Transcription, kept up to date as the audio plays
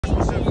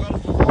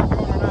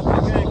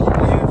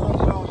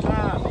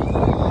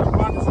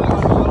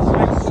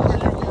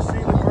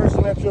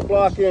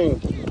blocking.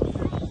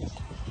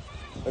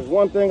 There's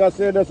one thing I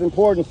said that's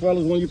important,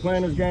 fellas, when you're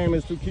playing this game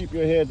is to keep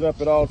your heads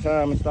up at all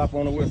times and stop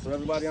on the whistle.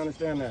 Everybody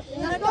understand that?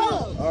 Let's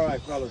go. All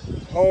right, fellas.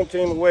 Home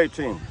team, away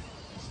team.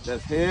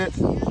 That's heads,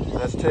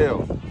 that's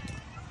tails.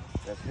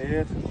 That's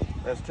heads,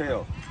 that's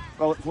tails.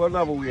 Fellas, what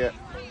level we at?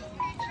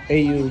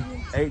 8U.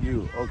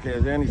 8U. Okay,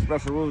 is there any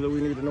special rules that we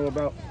need to know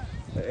about?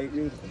 The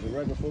 8U, is it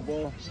regular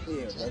football?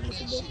 Yeah, regular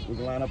football. We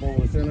can line up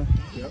over the center?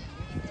 Yep.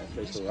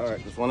 Okay, so all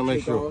right, just want to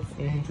make sure.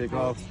 Take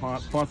off,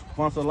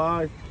 punch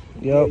alive.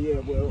 Yep. Yeah,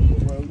 well, you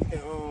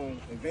can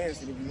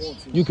advance it if you want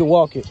to. You can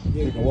walk it.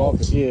 Yeah, you can walk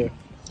it. Yeah.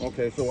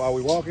 Okay, so are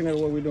we walking it or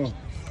what are we doing?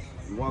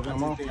 You walking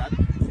them off? It's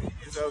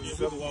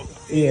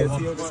Yeah. It's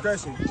your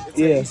discretion.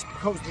 Yeah. It's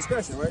coach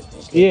discretion, right?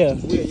 Yeah.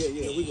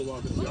 Yeah. We can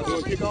walk it. You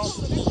want to kick off?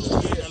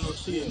 Yeah, no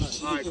T or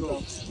nothing. All right,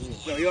 cool.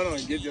 No, you don't know.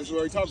 That's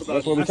what we talked about.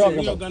 That's what we're talking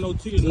about. You don't got no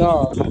T or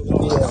No. nothing.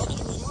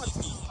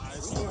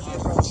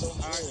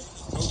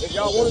 If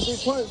y'all want to do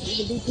punch, you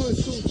can do punch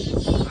too.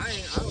 I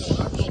ain't gonna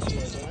lie to you.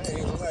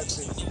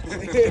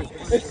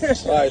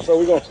 All right, so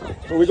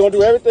we're gonna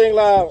do everything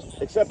live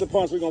except the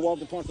punch. We're gonna walk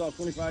the punch off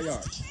 25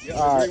 yards. Yep.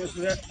 All right.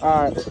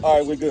 All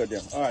right, we're good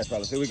then. All right,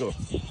 fellas, here we go.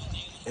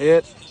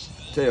 Heads,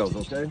 tails,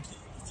 okay?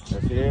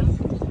 That's heads,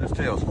 that's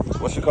tails.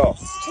 What's your call?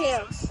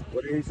 Tails.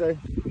 What did he say?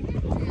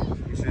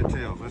 He said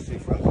tails. Let's see,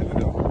 fellas, here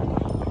we go.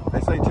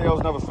 They say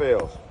tails never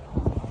fails.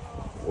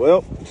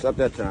 Well, except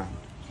that time,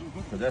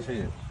 because that's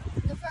heads.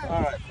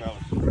 All right,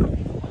 fellas.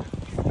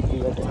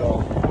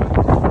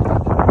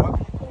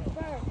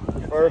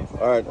 Deferred?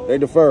 All right, they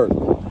deferred.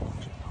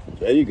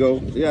 There you go.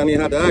 See, I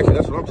didn't have to ask you.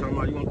 That's what I'm talking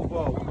about. You want the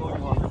ball. We go,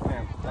 you want the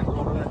fan. Let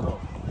go to that go.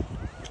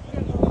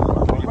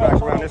 Swing your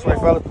backs around this way,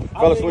 fellas.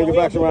 Fellas, swing your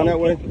backs around that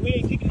way. We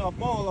ain't kicking our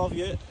ball off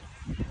yet.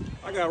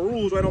 I got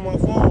rules right on my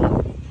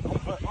phone.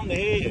 I'm the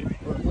head.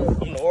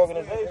 I'm the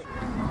organization.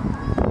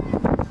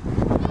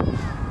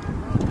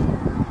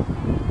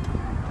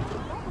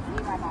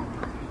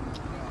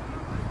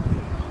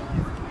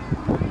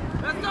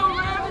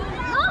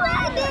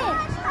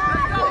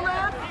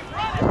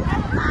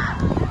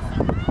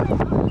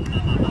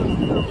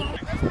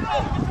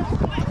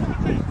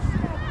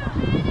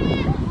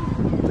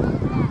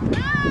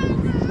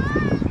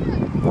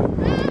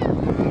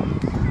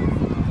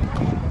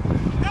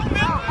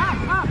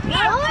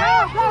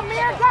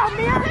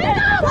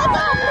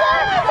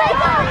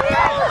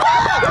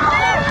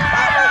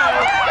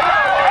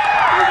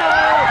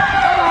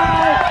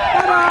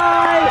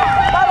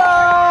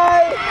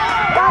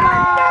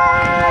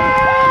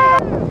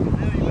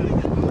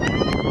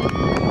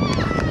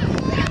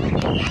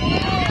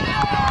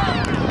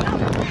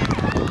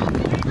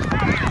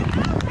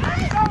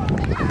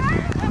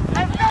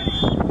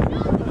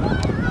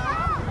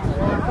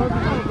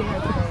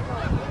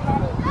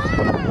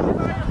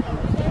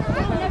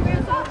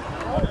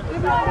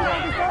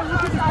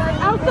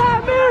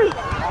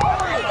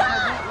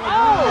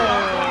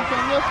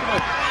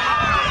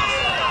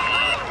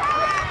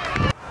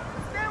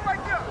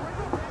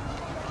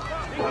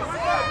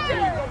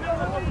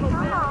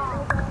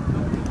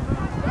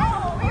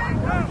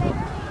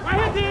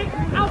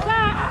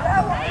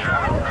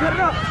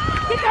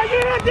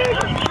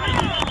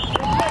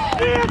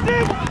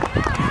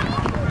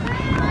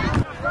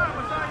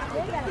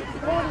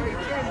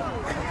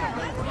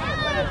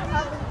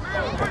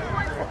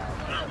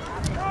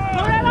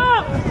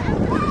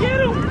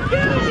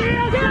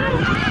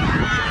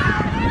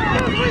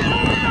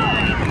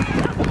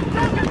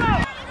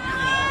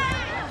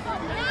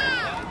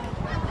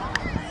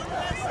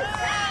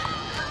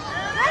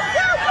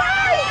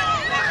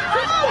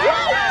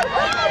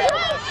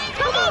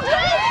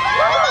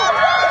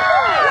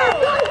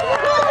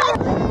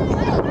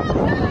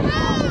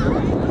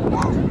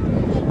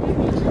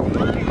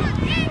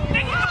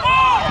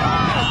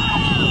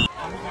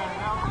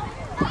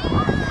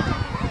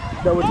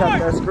 Double tap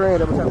that screen,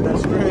 double tap that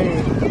screen.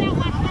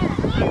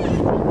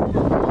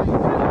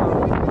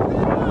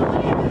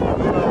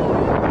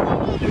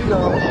 You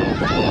go.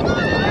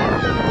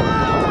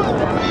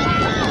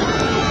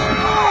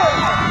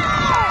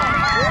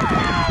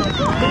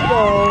 You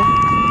go.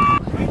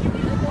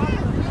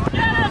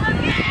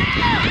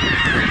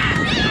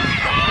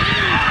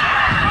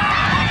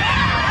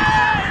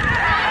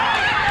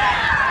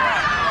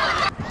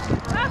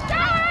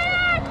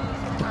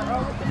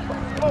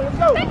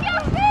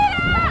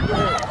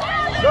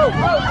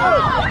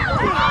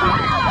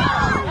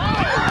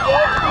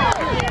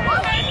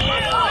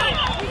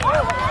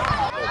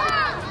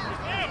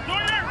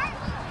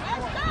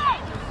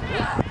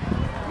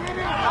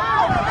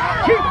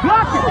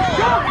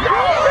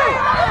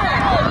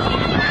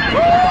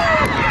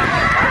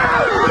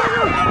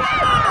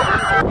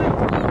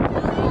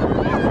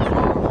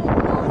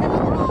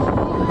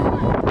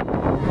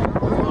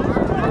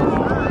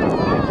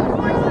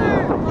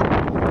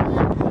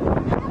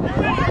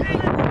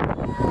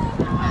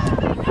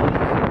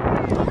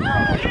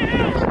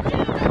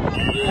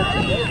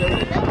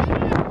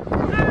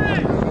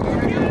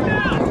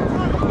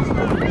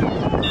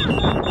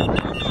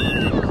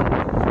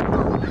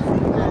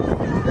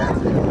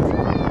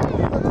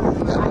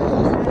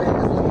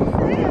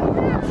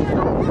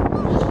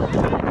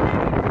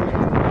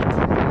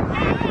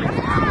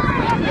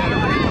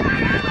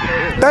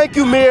 Thank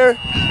you, Mir.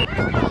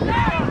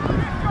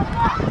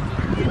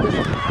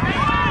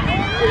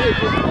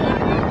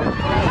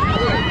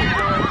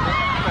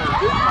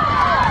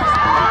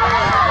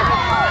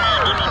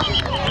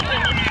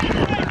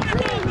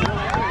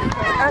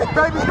 Hey,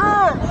 baby,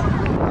 good.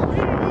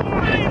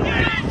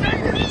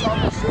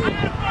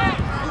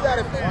 You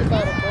gotta think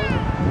about it, bro.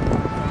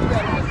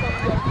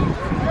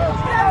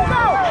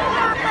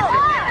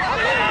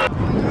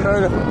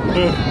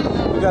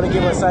 We gotta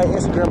give us our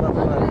Instagram up.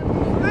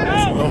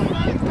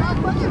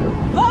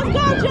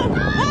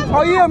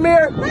 Oh yeah,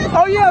 Mir.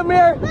 Oh yeah,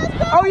 Mir.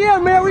 Oh yeah,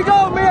 Mir. We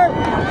go, Mir.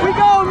 We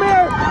go,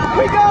 Mir.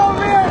 We go,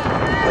 Mir.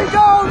 We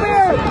go,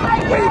 Mir.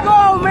 We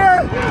go,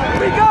 Mir.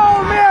 We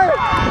go, Mir.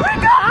 We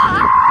go.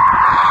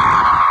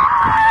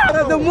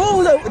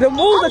 The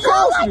moves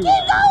across you.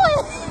 Keep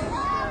going.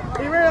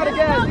 He ran out of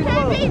gas. We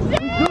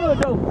good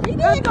though.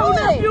 Let's go,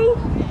 nephew.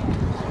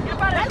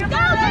 Let's go,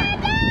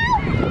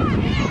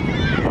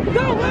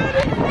 Go,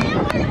 Randy.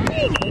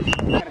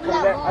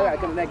 I gotta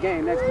come to that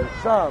game next week.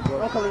 Sorry, bro.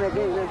 Don't come to that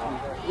game next week.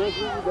 Next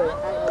week you gotta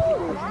act like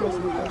you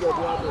gonna do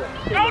all that.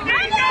 Go,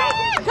 Diggy!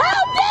 Go,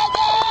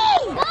 Diggy!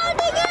 Go,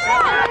 Diggy!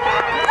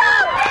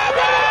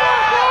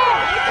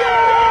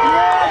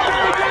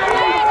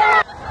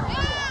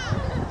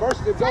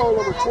 First the goal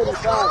number 25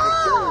 is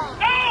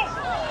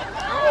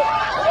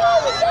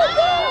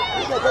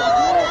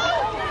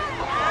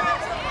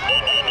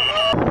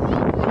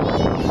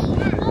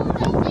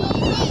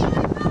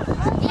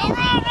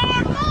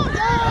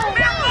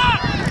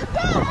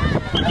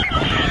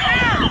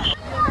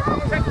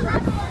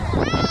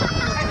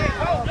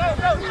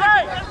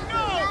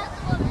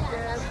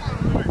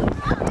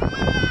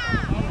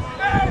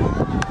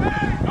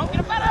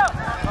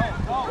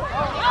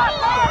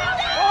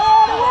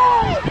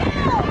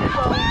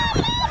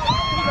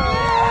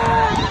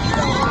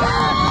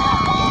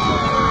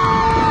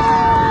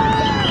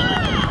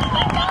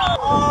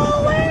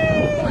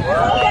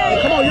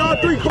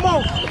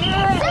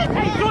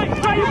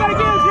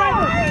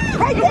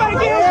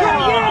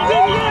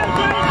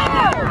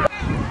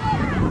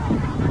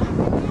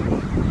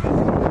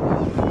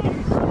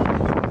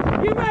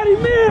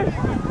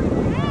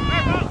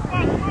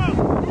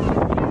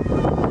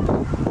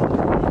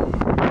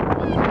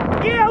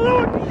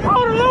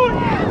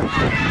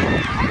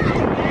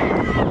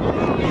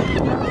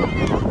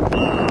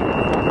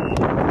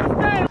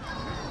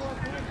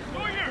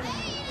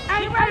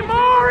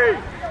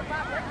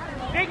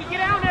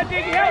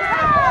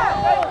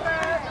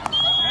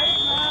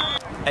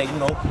Hey, you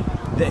know,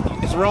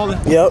 it's rolling.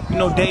 Yep. You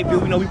know, debut,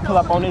 you know, we pull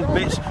up on this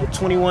bitch,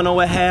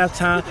 21-0 at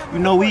halftime. You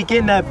know, we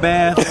getting that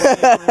bad. See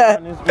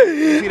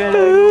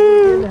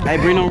that? Hey,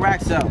 bring them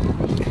racks out.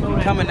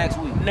 Coming next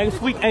week.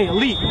 Next week, hey,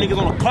 elite. Niggas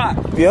on the clock.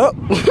 Yep.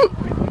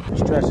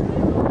 Stretching.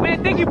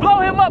 Man, think you blow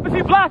him up if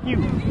he block you.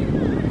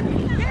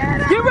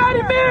 Get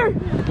ready, Mir.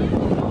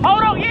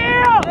 Hold on,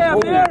 yeah. Yeah,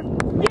 Mir.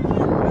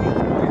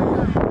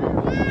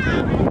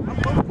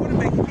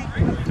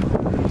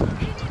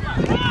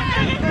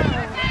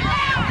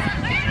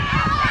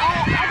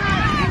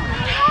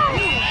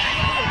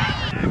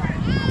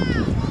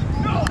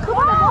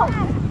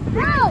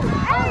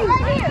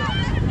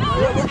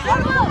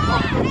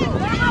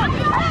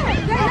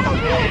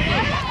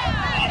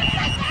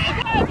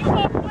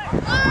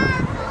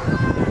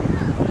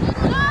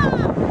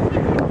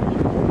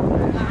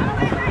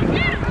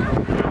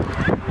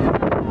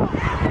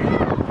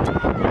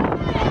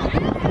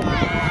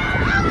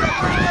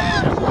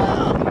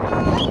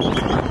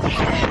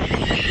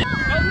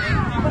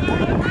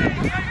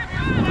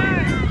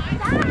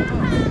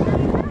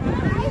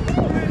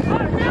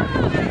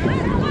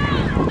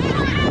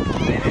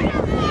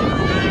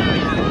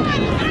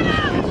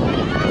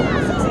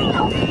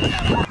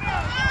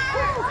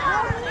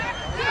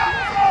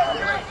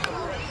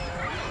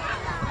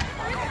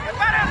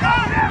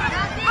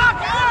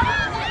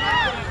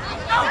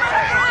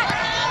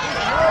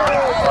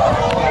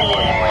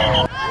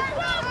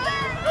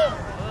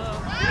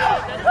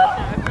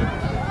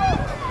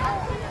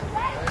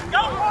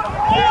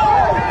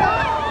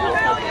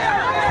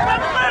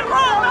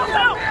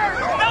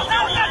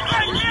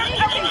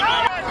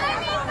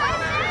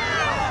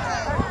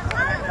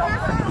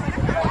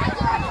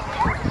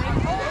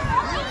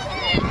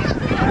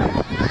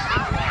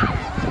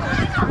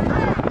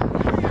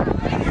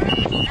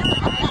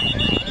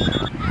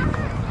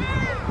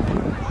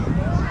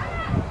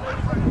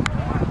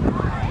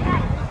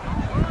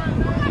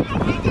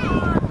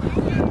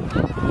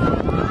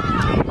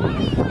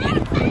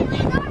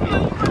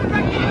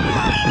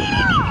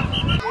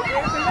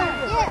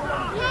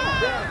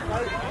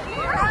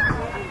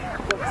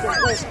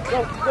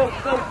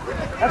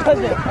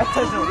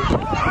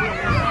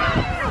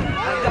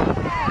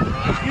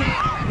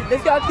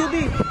 Let's go QB.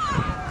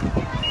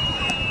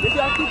 Let's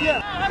go QB.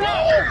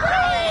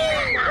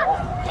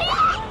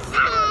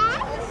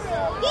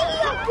 Give me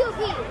your QB.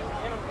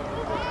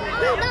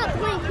 You're not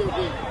playing QB.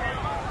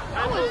 I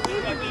want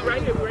safety.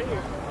 Right here, right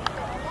here.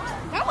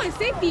 I want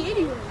safety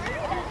anyway.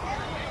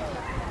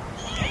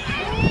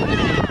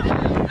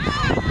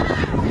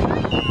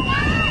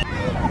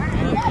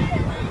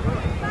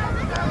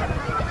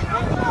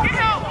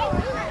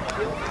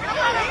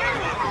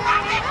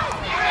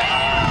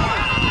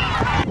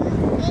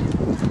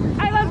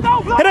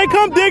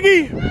 Come,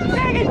 Diggy.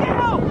 Diggy, get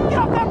out. Get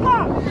off that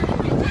block.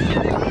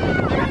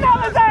 Get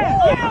out his ass.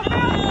 Yeah,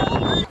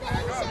 man.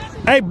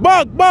 Hey,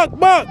 Buck.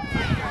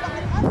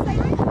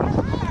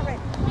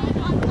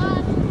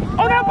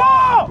 On that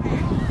ball.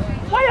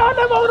 Why y'all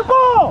never on the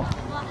ball?